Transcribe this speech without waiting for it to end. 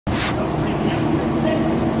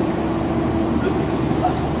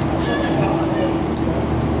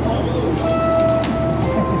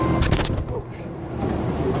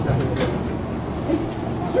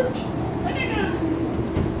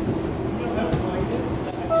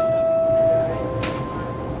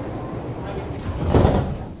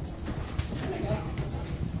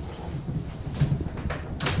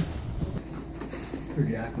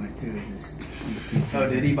these seats. Oh,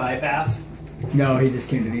 did he bypass? No, he just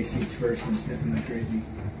came to these seats first and sniffing like crazy.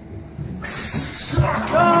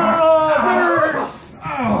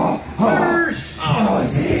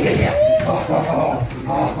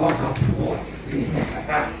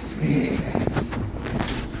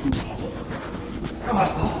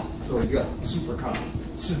 So he's got super calm.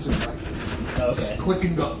 Sits in like just Okay. click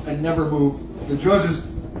and go and never move. The judges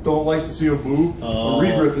don't like to see him move. Oh. A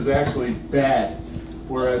regrip is actually bad,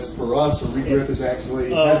 whereas for us, a regrip is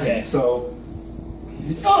actually heavy. Okay. So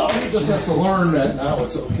he just has to learn that now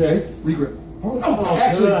it's okay. Regrip.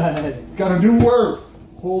 Actually, got a new word.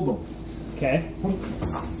 Hold them. Okay.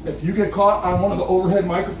 If you get caught on one of the overhead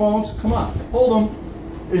microphones, come on, hold them.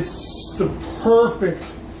 It's the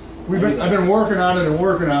perfect. I've been working on it and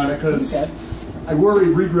working on it because I worry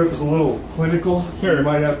regrip is a little clinical. Sure. You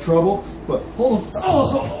might have trouble, but hold them.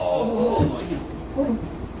 Hold them.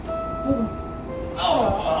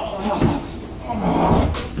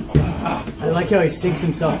 I like how he sinks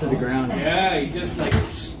himself to the ground. Yeah, he just like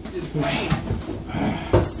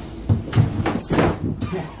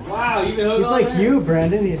wow, you been He's like you,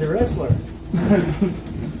 Brandon. He's a wrestler.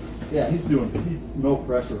 Yeah, he's no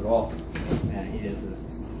pressure at all. Yeah, he does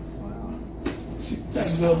this. Wow.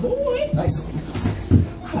 That's a good boy. Nice.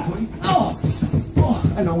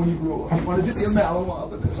 Oh, I know when you grow up, you wanted to be a Malinois,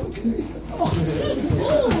 but that's okay.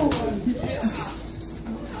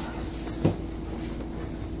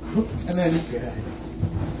 And then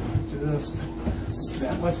just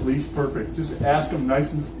that much leash, perfect. Just ask him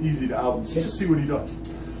nice and easy to out and just see what he does.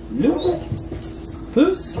 Luuk.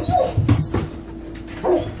 Poos.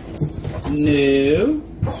 No.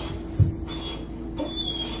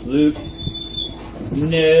 Luuk.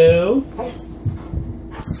 No.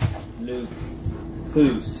 Luuk.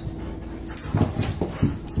 Poos.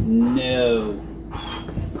 No.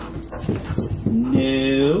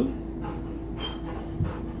 No.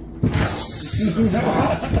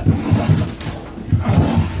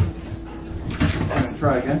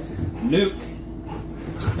 Try again. Luuk.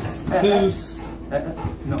 Poos.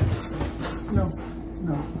 No. No. No.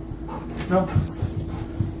 No.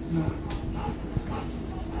 No.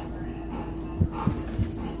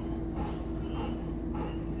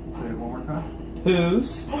 Say it one more time.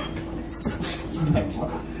 Poos.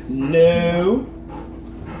 No.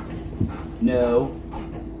 No.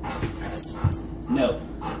 No.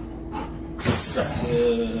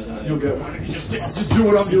 You'll get one. You just do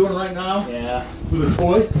what I'm doing right now Yeah. with a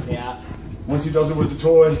toy. Yeah. Once he does it with the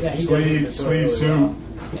toy, Yeah, he does it with the toy sleeve, really suit. well.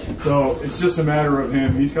 So it's just a matter of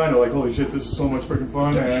him. He's kind of like, holy shit, this is so much freaking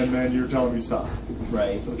fun, and then you're telling me stop.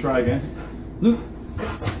 Right. So try again. Luuk.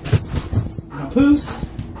 No. Poos.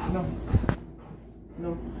 No.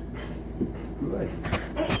 No. Good.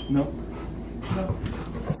 No. No.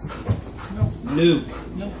 No. Luuk.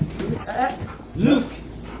 No. Luuk.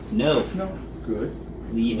 No. No. Good.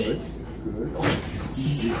 Leave it. Good.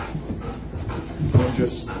 Don't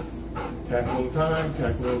just tack a little time,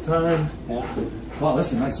 tack a little time. Yeah. Wow,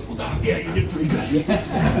 that's a nice little down. Yeah, you did pretty good.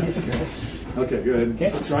 He's good. Okay, good.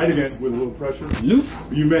 Okay. Try it again with a little pressure. Luuk.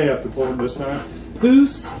 You may have to pull him this time,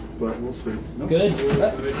 Poos. but we'll see. Nope. Good.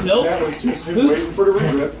 That, Nope. that was just him Poos. waiting for the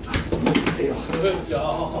regrip. Good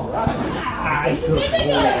dog.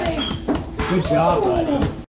 Good job, buddy.